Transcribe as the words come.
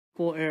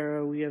prequel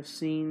era, we have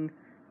seen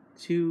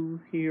two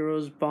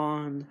heroes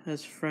bond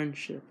as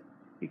friendship,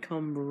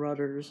 become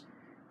brothers,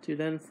 to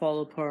then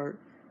fall apart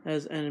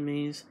as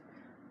enemies,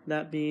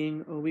 that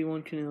being Obi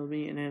Wan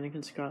Kenobi and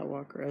Anakin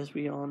Skywalker, as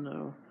we all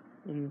know.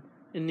 And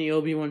in the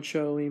Obi Wan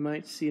show, we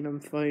might see them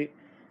fight,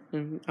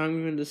 and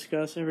I'm going to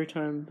discuss every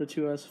time the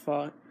two has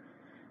fought.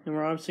 And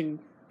we're obviously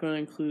going to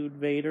include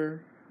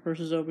Vader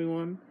versus Obi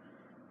Wan,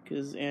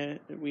 because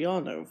we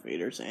all know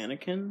Vader's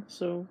Anakin.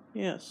 So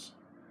yes.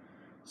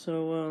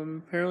 So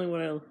apparently,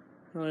 what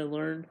I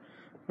learned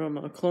from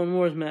a Clone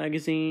Wars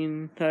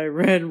magazine that I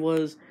read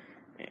was,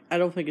 I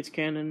don't think it's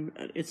canon.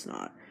 It's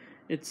not.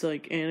 It's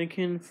like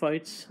Anakin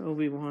fights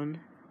Obi-Wan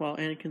while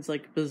Anakin's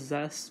like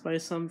possessed by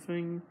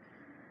something,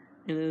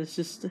 and it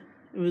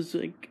was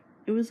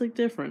like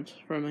different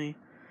for me.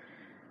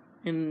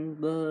 In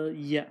the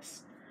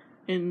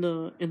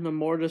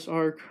Mortis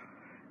arc,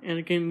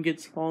 Anakin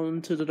gets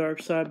fallen to the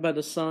dark side by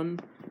the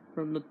sun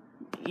from the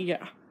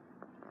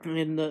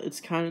and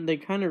they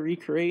kind of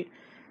recreate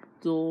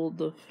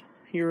the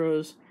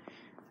heroes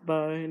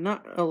by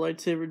not a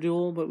lightsaber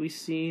duel, but we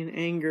see an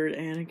angered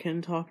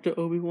Anakin talk to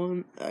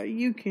Obi-Wan.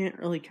 You can't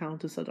really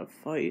count this as a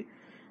fight,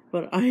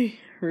 but I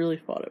really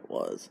thought it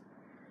was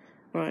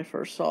when I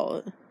first saw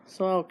it,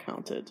 so I'll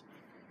count it.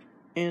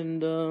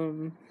 And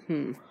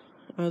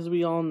as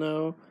we all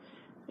know,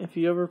 if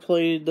you ever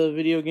played the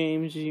video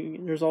games,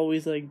 there's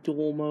always like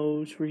duel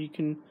modes where you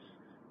can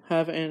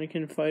have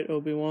Anakin fight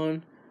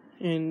Obi-Wan,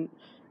 and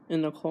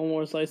in the Clone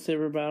Wars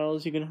lightsaber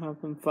battles, you can have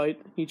them fight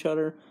each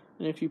other.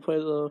 And if you play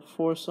the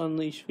Force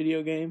Unleashed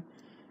video game,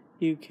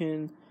 you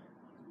can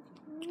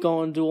go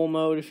on dual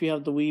mode if you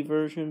have the Wii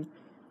version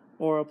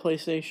or a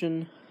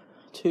PlayStation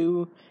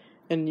 2,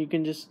 and you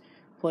can just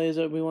play as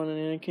Obi-Wan and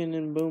Anakin,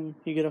 and boom,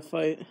 you get a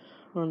fight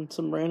on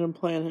some random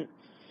planet.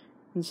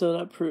 And so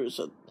that proves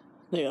that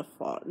they have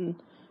fought.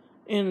 And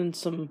in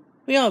some,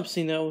 we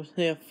obviously know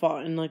they have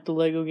fought in like the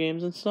Lego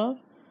games and stuff.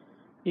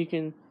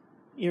 You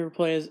ever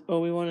play as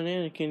Obi-Wan and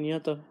Anakin, you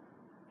have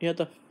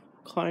to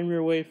climb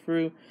your way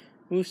through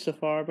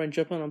Mustafar by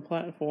jumping on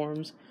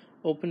platforms,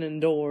 opening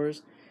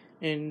doors,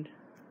 and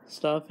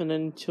stuff, and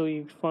then until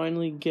you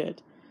finally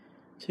get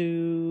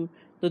to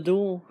the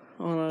duel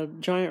on a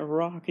giant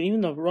rock, and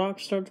even the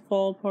rocks start to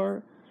fall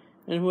apart,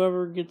 and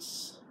whoever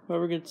gets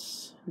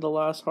the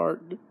last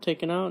heart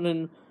taken out, and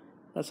then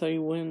that's how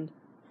you win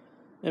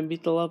and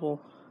beat the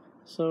level.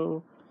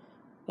 So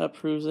that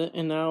proves it.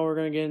 And now we're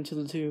gonna get into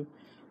the two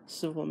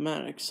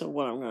cinematics of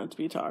what I'm going to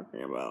be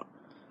talking about.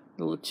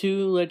 The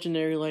two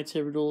legendary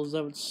lightsaber duels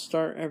that would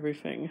start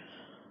everything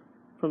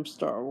from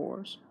Star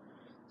Wars.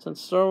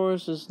 Since Star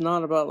Wars is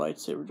not about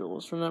lightsaber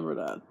duels, remember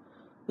that.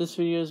 This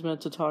video is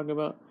meant to talk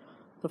about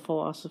the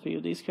philosophy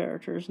of these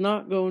characters,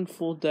 not go in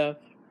full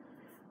depth,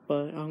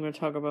 but I'm going to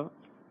talk about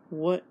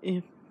what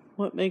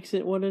makes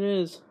it what it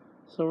is.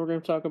 So we're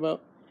going to talk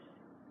about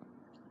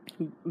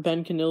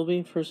Ben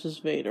Kenobi versus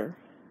Vader.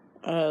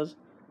 As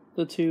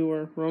the two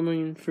are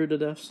roaming through the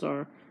Death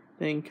Star,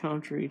 they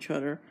encounter each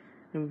other.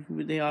 And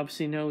they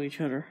obviously know each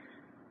other.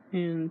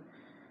 And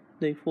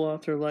they pull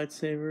out their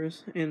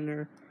lightsabers, and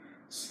they're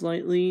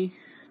slightly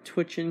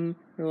twitching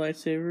their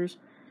lightsabers.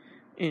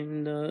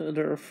 And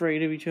they're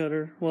afraid of each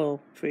other.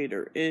 Well,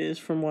 Vader is,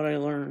 from what I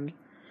learned.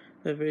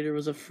 That Vader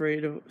was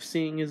afraid of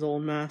seeing his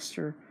old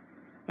master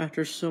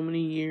after so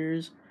many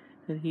years.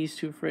 And he's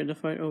too afraid to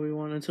fight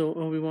Obi-Wan until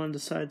Obi-Wan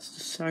decides to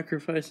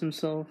sacrifice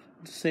himself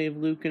to save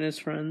Luke and his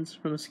friends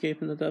from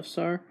escaping the Death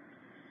Star.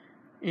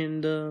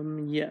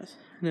 And, yes.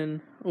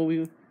 And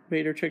then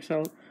Vader checks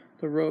out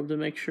the robe to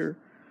make sure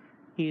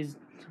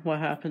what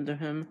happened to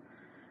him.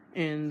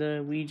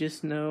 And we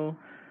just know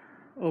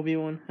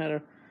Obi-Wan had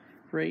a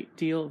great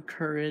deal of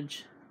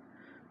courage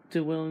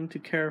to willing to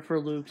care for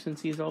Luke,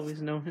 since he's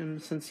always known him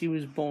since he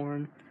was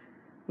born,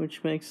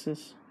 which makes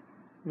this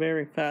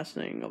very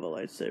fascinating of a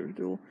lightsaber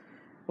duel.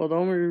 Well, the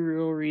only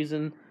real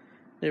reason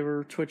they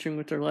were twitching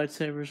with their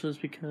lightsabers was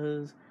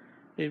because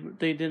they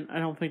didn't. I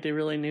don't think they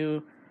really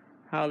knew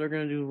how they're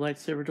going to do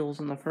lightsaber duels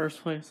in the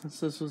first place, since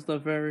this was the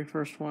very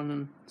first one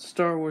in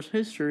Star Wars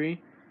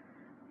history,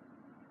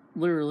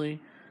 literally,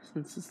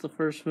 since it's the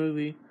first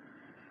movie.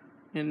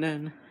 And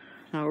then,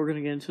 now we're going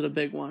to get into the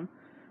big one.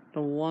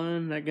 The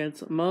one that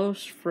gets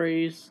most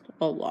praised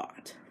a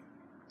lot.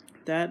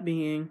 That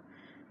being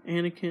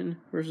Anakin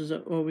versus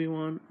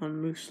Obi-Wan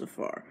on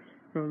Mustafar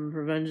from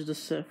Revenge of the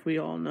Sith, we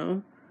all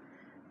know,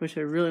 which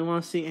I really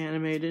want to see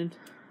animated.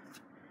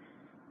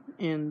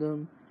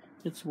 And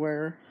it's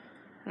where,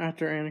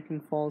 after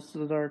Anakin falls to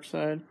the dark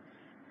side,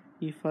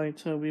 he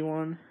fights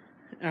Obi-Wan,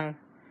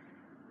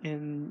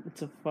 and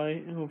it's a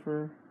fight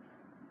over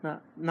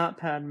not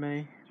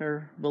Padme,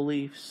 their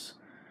beliefs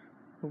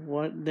of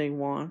what they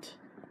want.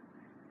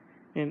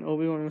 And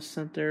Obi-Wan was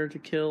sent there to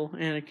kill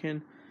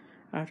Anakin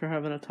after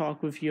having a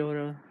talk with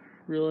Yoda,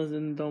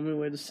 realizing the only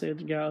way to save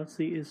the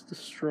galaxy is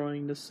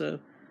destroying the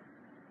Sith.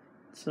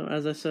 So,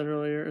 as I said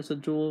earlier, it's a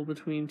duel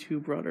between two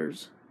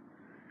brothers.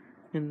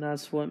 And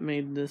that's what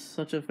made this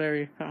such a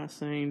very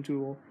fascinating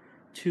duel.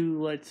 Two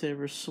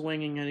lightsabers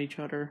swinging at each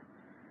other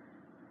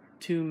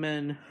two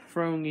men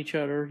throwing each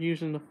other,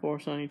 using the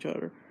Force on each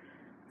other.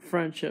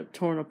 Friendship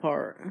torn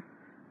apart.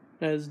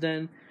 That is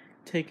then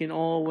taken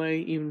all away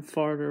even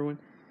farther when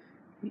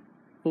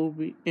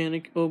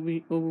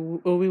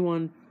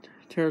Obi-Wan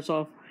tears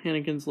off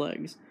Anakin's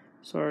legs.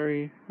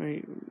 Sorry,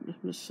 I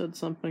just said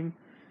something.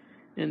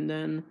 And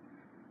then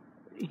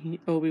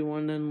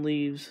Obi-Wan then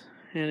leaves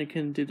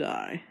Anakin to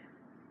die,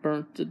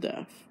 burnt to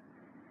death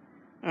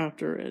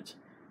after it.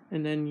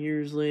 And then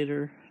years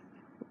later,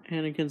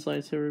 Anakin's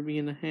lightsaber would be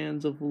in the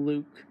hands of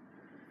Luke.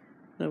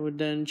 That would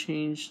then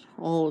change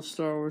all of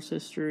Star Wars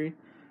history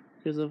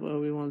because of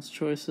Obi-Wan's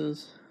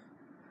choices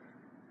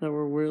that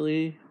were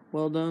really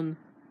well done.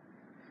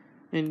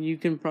 And you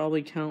can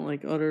probably count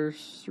like other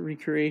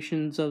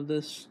recreations of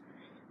this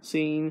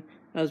scene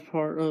as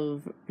part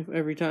of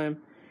every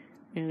time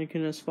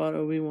Anakin has fought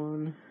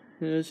Obi-Wan.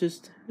 And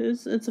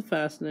it's a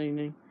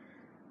fascinating.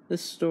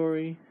 This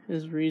story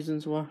is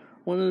one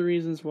of the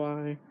reasons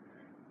why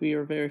we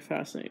are very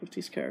fascinated with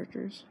these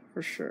characters,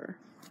 for sure.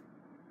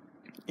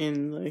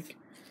 And like,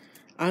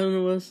 I don't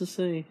know what else to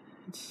say.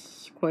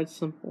 It's quite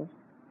simple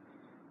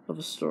of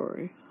a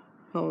story.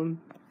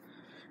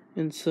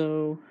 And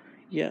so,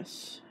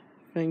 yes,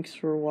 thanks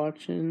for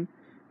watching,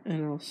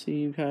 and I'll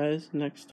see you guys next time.